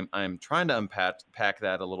fascinating. I'm trying to unpack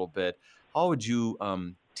that a little bit. How would you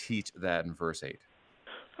teach that in verse 8?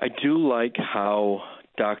 I do like how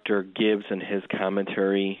Dr. Gibbs in his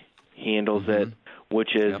commentary handles it,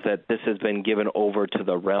 which is that this has been given over to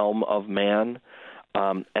the realm of man.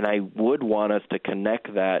 And I would want us to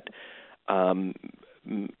connect that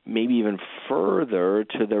maybe even further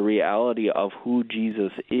to the reality of who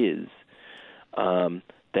Jesus is,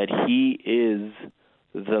 that he is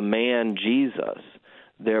the man Jesus.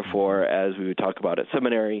 Therefore, as we would talk about at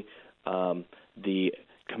seminary, the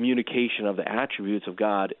communication of the attributes of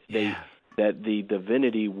God, that the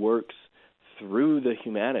divinity works through the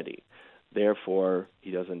humanity. Therefore,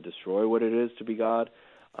 he doesn't destroy what it is to be God,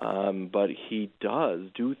 but he does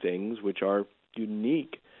do things which are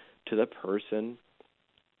unique to the person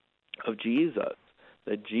of Jesus.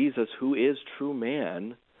 That Jesus, who is true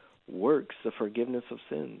man, works the forgiveness of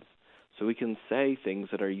sins. So we can say things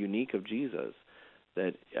that are unique of Jesus,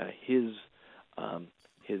 that his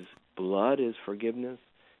blood is forgiveness,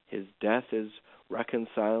 his death is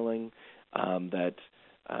reconciling, that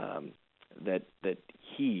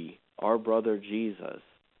he, our brother Jesus,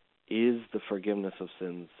 is the forgiveness of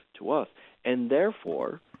sins to us. And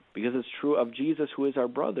therefore, because it's true of Jesus who is our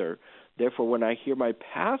brother, therefore when I hear my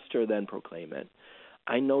pastor then proclaim it,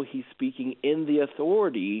 I know he's speaking in the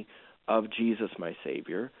authority of Jesus, my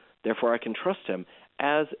Savior. Therefore I can trust him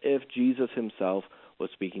as if Jesus himself was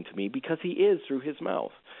speaking to me, because he is through his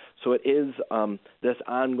mouth. So it is this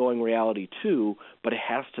ongoing reality too, but it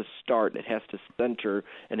has to start, it has to center,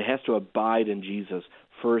 and it has to abide in Jesus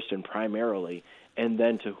first and primarily, and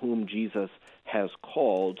then to whom Jesus has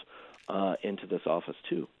called into this office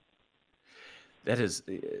too. That is,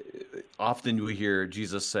 often we hear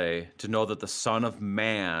Jesus say, to know that the Son of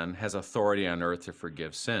Man has authority on earth to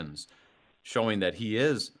forgive sins, showing that he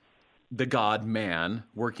is the God-man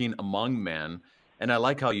working among men. And I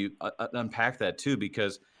like how you unpack that too,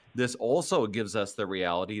 because this also gives us the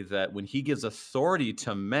reality that when he gives authority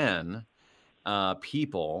to men,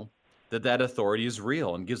 people, that authority is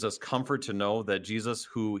real, and gives us comfort to know that Jesus,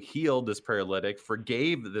 who healed this paralytic,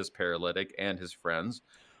 forgave this paralytic and his friends,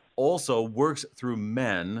 also works through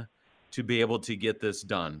men to be able to get this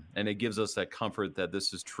done. And it gives us that comfort that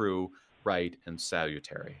this is true, right, and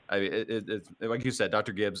salutary. Like you said,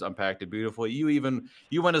 Dr. Gibbs unpacked it beautifully.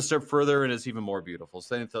 You went a step further, and it's even more beautiful.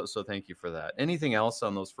 So thank you for that. Anything else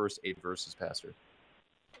on those first 8 verses, Pastor?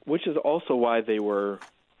 Which is also why they were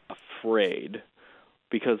afraid,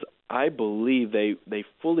 because I believe they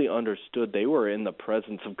fully understood they were in the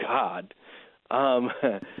presence of God.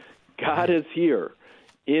 God is here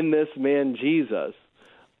in this man Jesus.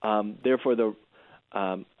 Therefore,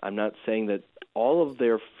 I'm not saying that all of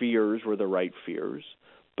their fears were the right fears,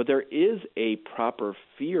 but there is a proper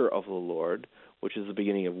fear of the Lord, which is the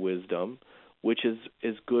beginning of wisdom, which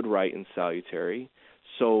is good, right, and salutary.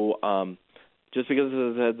 So just because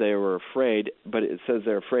it said they were afraid, but it says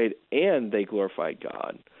they're afraid and they glorified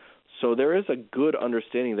God. So there is a good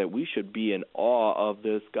understanding that we should be in awe of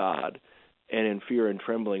this God and in fear and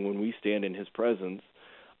trembling when we stand in his presence.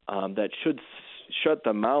 That should shut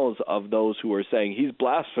the mouths of those who are saying he's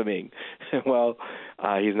blaspheming. Well,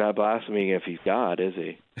 he's not blaspheming if he's God, is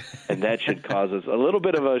he? And that should cause us a little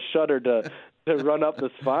bit of a shudder to run up the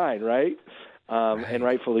spine, right? And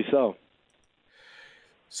rightfully so.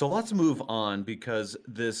 So let's move on, because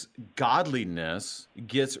this godliness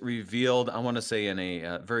gets revealed, I want to say, in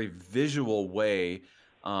a very visual way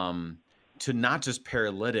to not just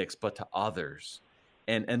paralytics, but to others.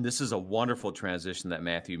 And this is a wonderful transition that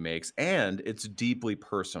Matthew makes, and it's deeply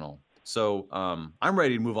personal. So I'm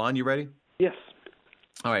ready to move on. You ready? Yes.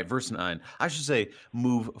 All right, verse 9. I should say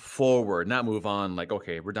move forward, not move on like,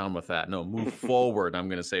 okay, we're done with that. No, move forward, I'm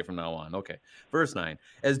going to say from now on. Okay, verse 9.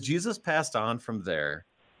 As Jesus passed on from there,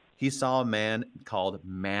 he saw a man called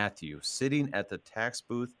Matthew sitting at the tax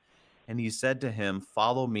booth, and he said to him,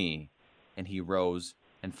 "Follow me." And he rose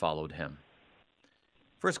and followed him.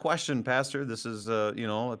 First question, Pastor. This is, a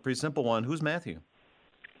pretty simple one. Who's Matthew?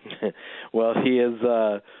 Well, he is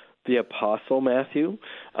the Apostle Matthew,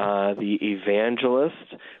 the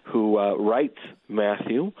evangelist who writes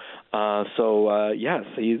Matthew. Yes,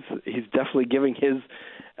 he's definitely giving his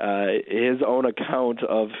own account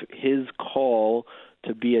of his call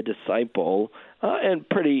to be a disciple, in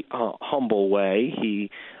pretty humble way.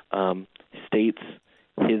 He states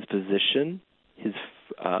his position, his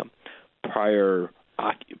prior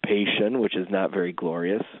occupation, which is not very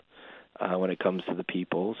glorious when it comes to the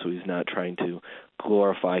people. So he's not trying to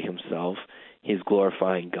glorify himself. He's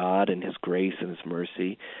glorifying God and his grace and his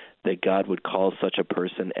mercy, that God would call such a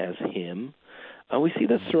person as him. We see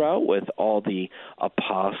this throughout with all the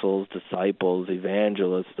apostles, disciples,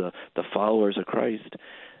 evangelists, the followers of Christ.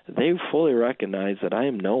 They fully recognize that I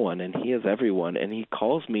am no one and he is everyone, and he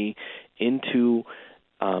calls me into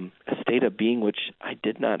a state of being which I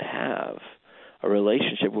did not have, a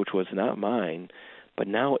relationship which was not mine, but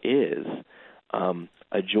now is,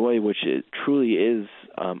 a joy which it truly is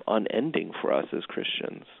unending for us as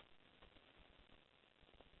Christians.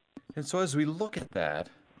 And so as we look at that,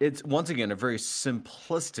 it's, once again, a very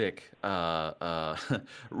simplistic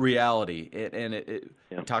reality.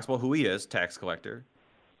 It talks about who he is, tax collector.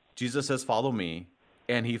 Jesus says, follow me,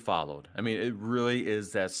 and he followed. I mean, it really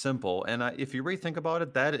is that simple. And if you really think about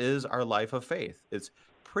it, that is our life of faith. It's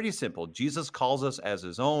pretty simple. Jesus calls us as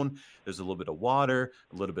his own. There's a little bit of water,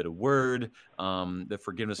 a little bit of word, the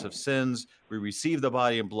forgiveness of sins. We receive the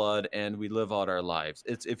body and blood, and we live out our lives.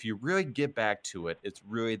 It's, if you really get back to it, it's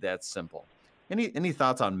really that simple. Any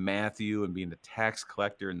thoughts on Matthew and being the tax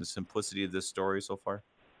collector and the simplicity of this story so far?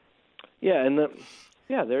 Yeah, and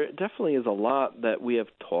there definitely is a lot that we have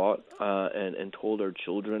taught and told our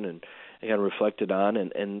children and again reflected on,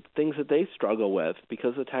 and things that they struggle with,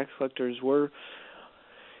 because the tax collectors were,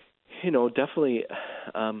 definitely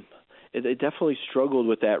they definitely struggled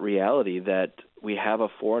with that reality that we have a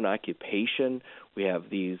foreign occupation. We have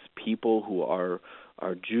these people who are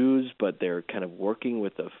Jews, but they're kind of working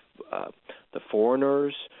with the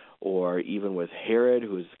foreigners, or even with Herod,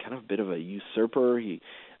 who is kind of a bit of a usurper. He's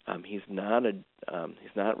not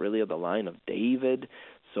really of the line of David.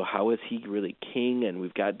 So how is he really king? And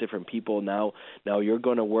we've got different people now. Now you're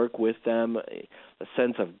going to work with them. A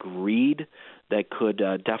sense of greed that could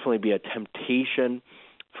definitely be a temptation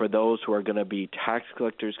for those who are going to be tax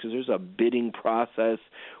collectors, because there's a bidding process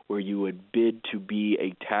where you would bid to be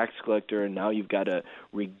a tax collector, and now you've got to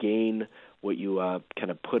regain what you kind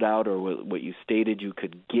of put out or what you stated you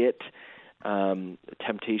could get.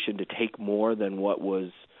 Temptation to take more than what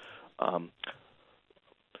was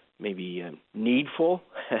maybe needful,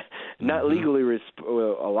 not legally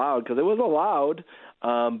allowed, because it was allowed,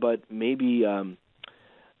 but maybe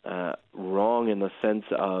wrong in the sense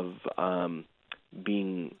of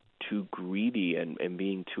being too greedy and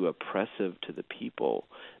being too oppressive to the people.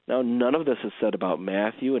 Now, none of this is said about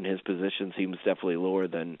Matthew, and his position seems definitely lower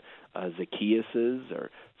than Zacchaeus's or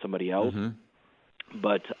somebody else. Mm-hmm.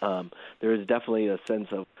 But there is definitely a sense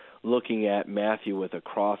of looking at Matthew with a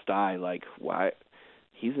crossed eye, like, why?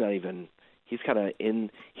 He's not even, he's kind of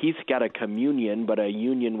he's got a communion, but a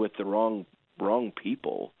union with the wrong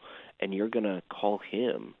people, and you're going to call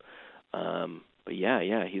him. But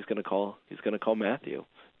yeah, he's going to call Matthew,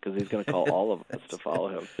 because he's going to call all of us to follow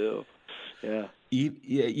him too. Yeah.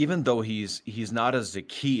 Even though he's not a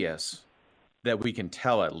Zacchaeus, that we can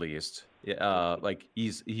tell at least, like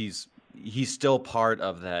he's still part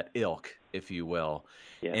of that ilk, if you will.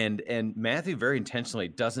 Yeah. And Matthew very intentionally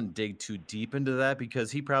doesn't dig too deep into that,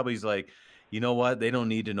 because he probably is like, you know what? They don't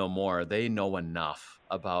need to know more. They know enough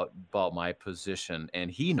about my position,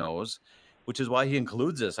 and he knows, which is why he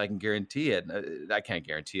includes this. I can guarantee it. I can't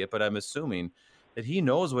guarantee it, but I'm assuming that he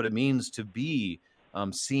knows what it means to be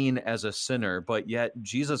seen as a sinner, but yet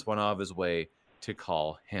Jesus went out of his way to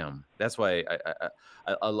call him. That's why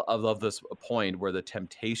I love this point where the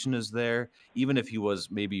temptation is there. Even if he was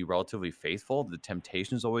maybe relatively faithful, the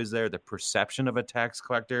temptation is always there. The perception of a tax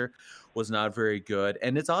collector was not very good.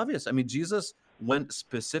 And it's obvious. I mean, Jesus went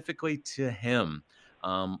specifically to him.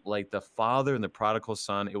 Like the father and the prodigal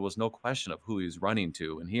son, it was no question of who he was running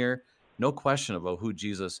to. And here, no question about who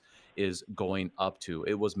Jesus is going up to.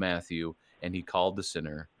 It was Matthew, and he called the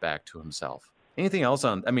sinner back to himself. Anything else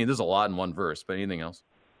there's a lot in one verse, but anything else?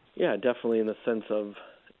 Yeah, definitely in the sense of,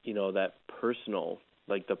 that personal,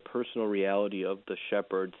 like the personal reality of the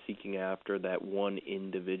shepherd seeking after that one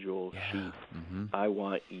individual sheep. Mm-hmm. I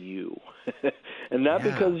want you. And not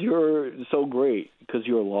because you're so great, because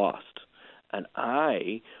you're lost. And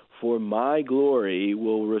I, for my glory,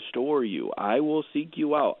 will restore you. I will seek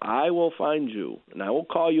you out. I will find you, and I will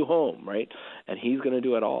call you home, right? And he's going to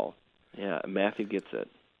do it all. Yeah, Matthew gets it.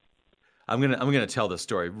 I'm gonna tell this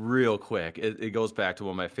story real quick. It goes back to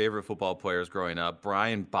one of my favorite football players growing up,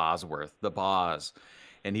 Brian Bosworth, the Boz.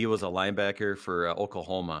 and he was a linebacker for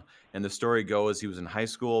Oklahoma. And the story goes, he was in high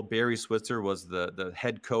school. Barry Switzer was the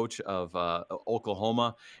head coach of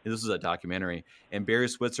Oklahoma. And this is a documentary. And Barry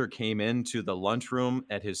Switzer came into the lunchroom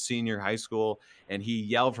at his senior high school, and he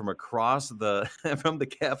yelled from across from the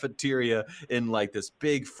cafeteria in like this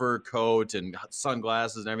big fur coat and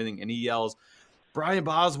sunglasses and everything. And he yells, "Brian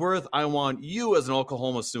Bosworth, I want you as an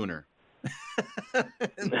Oklahoma Sooner."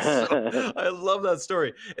 So, I love that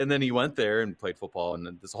story. And then he went there and played football, and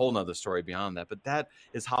there's a whole nother story beyond that. But that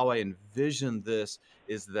is how I envision this,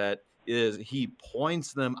 is he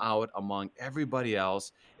points them out among everybody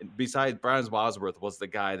else. And besides, Brian Bosworth was the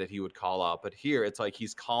guy that he would call out. But here it's like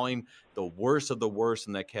he's calling the worst of the worst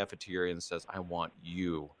in that cafeteria and says, "I want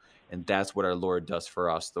you." And that's what our Lord does for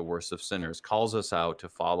us, the worst of sinners, calls us out to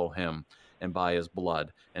follow him. And by his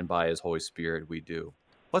blood and by his Holy Spirit, we do.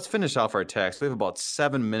 Let's finish off our text. We have about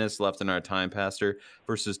 7 minutes left in our time, Pastor,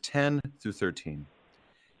 verses 10 through 13.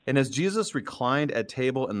 "And as Jesus reclined at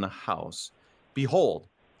table in the house, behold,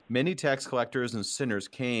 many tax collectors and sinners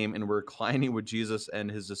came and were reclining with Jesus and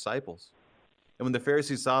his disciples. And when the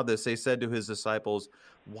Pharisees saw this, they said to his disciples,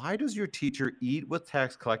 'Why does your teacher eat with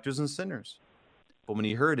tax collectors and sinners?' But when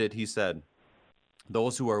he heard it, he said,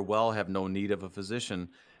 'Those who are well have no need of a physician,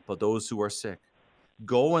 but those who are sick.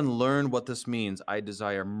 Go and learn what this means. I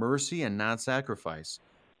desire mercy and not sacrifice,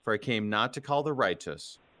 for I came not to call the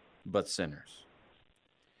righteous, but sinners.'"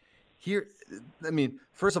 Here,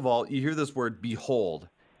 first of all, you hear this word behold.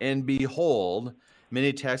 And behold,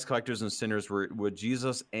 many tax collectors and sinners were with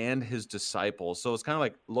Jesus and his disciples. So it's kind of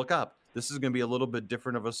like, look up. This is going to be a little bit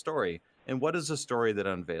different of a story. And what is the story that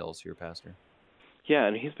unveils here, Pastor? Yeah,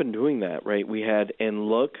 and he's been doing that, right? We had, and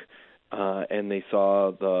look, and they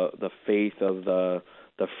saw the faith of the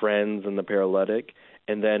friends and the paralytic.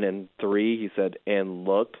 And then in 3, he said, "And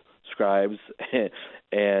look, scribes,"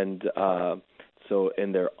 and so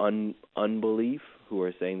in their unbelief, who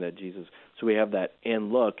are saying that Jesus. So we have that,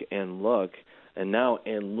 and look, and now,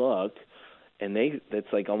 and look, and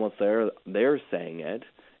that's like almost they're saying it.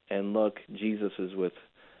 And look, Jesus is with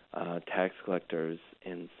tax collectors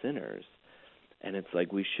and sinners, and it's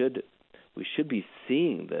like we should be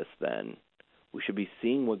seeing this then. We should be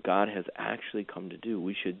seeing what God has actually come to do.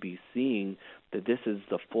 We should be seeing that this is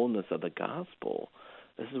the fullness of the gospel.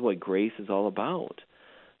 This is what grace is all about.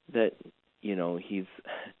 That, he's,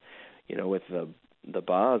 with the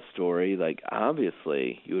Boaz story, like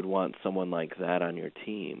obviously you would want someone like that on your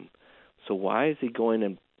team. So why is he going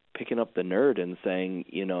and picking up the nerd and saying,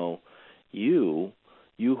 you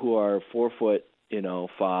who are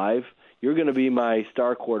 4'5", you're going to be my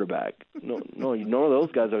star quarterback. No, none of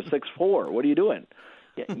those guys are 6'4". What are you doing?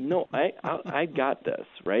 Yeah, I got this,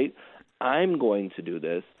 right? I'm going to do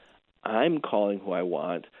this. I'm calling who I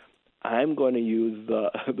want. I'm going to use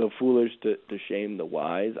the foolish to shame the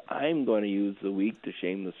wise. I'm going to use the weak to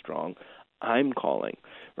shame the strong. I'm calling,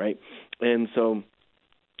 right? And so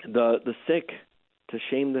the sick to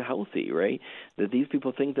shame the healthy, right? That these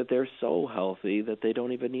people think that they're so healthy that they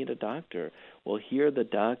don't even need a doctor. Well, here the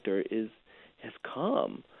doctor has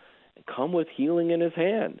come with healing in his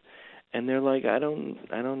hand, and they're like, I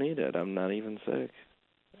don't need it. I'm not even sick,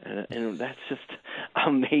 and that's just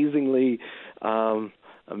amazingly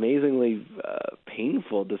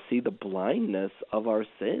painful to see the blindness of our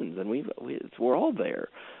sins, and we're all there,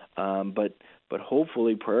 but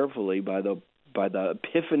hopefully, prayerfully, by the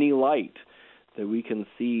epiphany light, that we can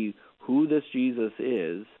see who this Jesus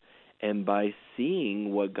is, and by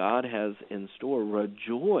seeing what God has in store,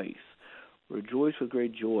 rejoice with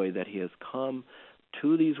great joy that he has come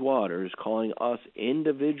to these waters, calling us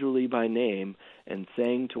individually by name and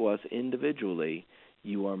saying to us individually,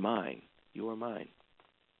 "You are mine. You are mine."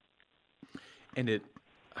 And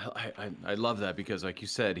I love that because, like you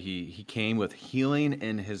said, he came with healing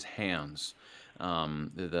in his hands.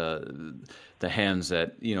 The hands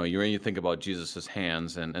that, you think about Jesus'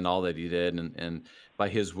 hands and all that he did, and by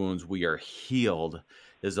his wounds we are healed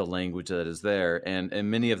is the language that is there. And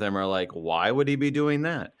many of them are like, why would he be doing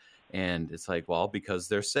that? And it's like, well, because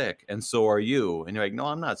they're sick, and so are you. And you're like, no,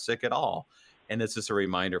 I'm not sick at all. And it's just a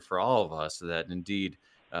reminder for all of us that indeed,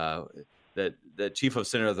 that chief of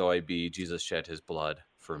sinner though I be, Jesus shed his blood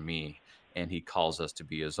for me, and he calls us to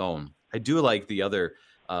be his own. I do like the other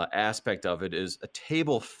aspect of it is a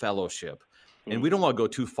table fellowship. And we don't want to go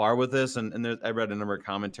too far with this. And I read a number of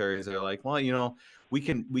commentaries that are like, well, we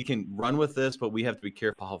can run with this, but we have to be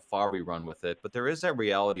careful how far we run with it. But there is that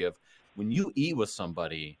reality of when you eat with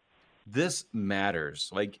somebody, this matters.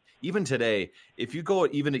 Like even today, if you go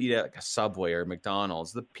even to eat at like a Subway or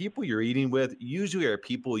McDonald's, the people you're eating with usually are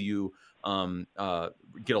people you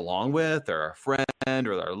get along with, or our friend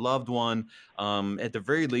or our loved one. At the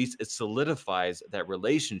very least, it solidifies that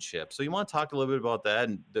relationship. So you want to talk a little bit about that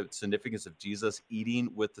and the significance of Jesus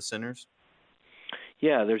eating with the sinners?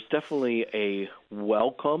 Yeah, there's definitely a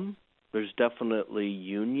welcome. There's definitely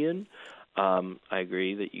union. I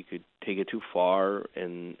agree that you could take it too far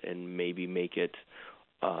and maybe make it,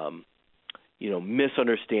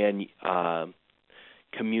 misunderstand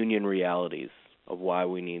communion realities of why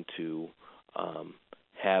we need to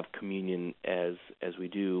have communion as we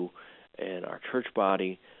do in our church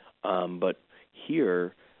body. But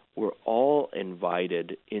here, we're all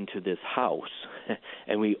invited into this house,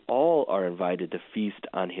 and we all are invited to feast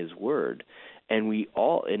on His Word. And we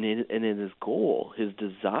all, and in His goal, His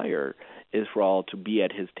desire is for all to be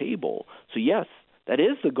at His table. So yes, that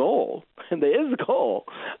is the goal. That is the goal.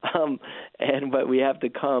 But we have to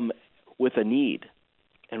come with a need.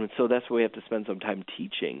 And so that's why we have to spend some time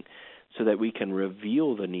teaching so that we can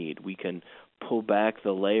reveal the need. We can pull back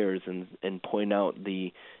the layers and point out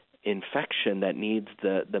the infection that needs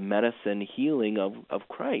the medicine healing of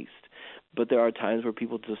Christ. But there are times where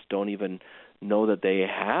people just don't even know that they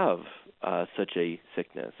have such a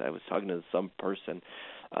sickness. I was talking to some person,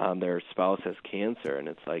 their spouse has cancer, and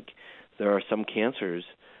it's like there are some cancers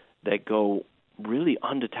that go really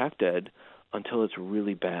undetected until it's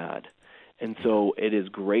really bad. And so it is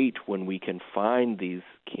great when we can find these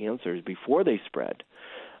cancers before they spread,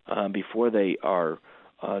 before they are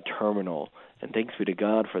terminal. And thanks be to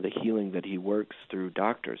God for the healing that He works through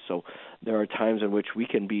doctors. So there are times in which we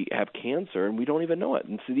can have cancer and we don't even know it.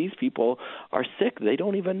 And so these people are sick. They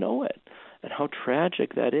don't even know it. And how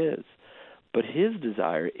tragic that is. But His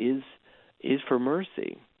desire is for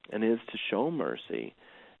mercy, and is to show mercy,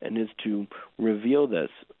 and is to reveal this.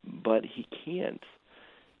 But He can't.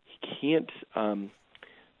 He can't come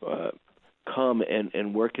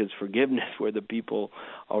and work His forgiveness where the people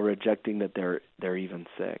are rejecting that they're even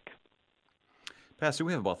sick. Pastor,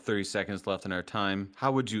 we have about 30 seconds left in our time.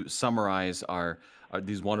 How would you summarize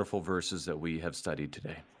these wonderful verses that we have studied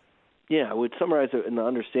today? Yeah, I would summarize it in the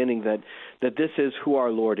understanding that this is who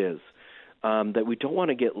our Lord is, that we don't want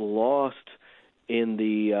to get lost in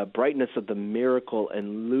the brightness of the miracle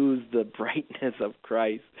and lose the brightness of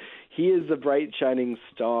Christ. He is the bright shining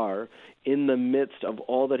star in the midst of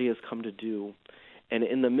all that He has come to do. And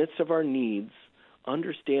in the midst of our needs,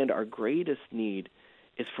 understand our greatest need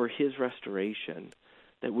is for His restoration,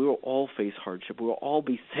 that we will all face hardship. We will all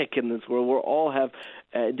be sick in this world. We'll all have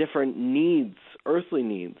different needs, earthly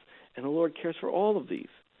needs, and the Lord cares for all of these.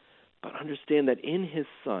 But understand that in His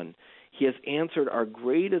Son, He has answered our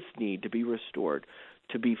greatest need to be restored,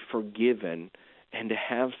 to be forgiven, and to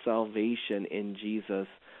have salvation in Jesus,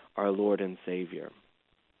 our Lord and Savior.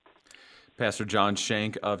 Pastor John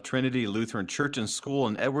Shank of Trinity Lutheran Church and School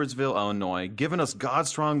in Edwardsville, Illinois, giving us God's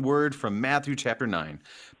strong word from Matthew chapter 9.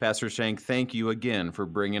 Pastor Shank, thank you again for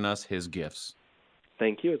bringing us His gifts.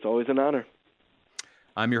 Thank you. It's always an honor.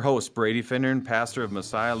 I'm your host, Brady Finnern, pastor of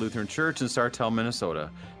Messiah Lutheran Church in Sartell, Minnesota.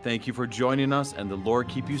 Thank you for joining us, and the Lord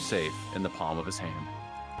keep you safe in the palm of His hand.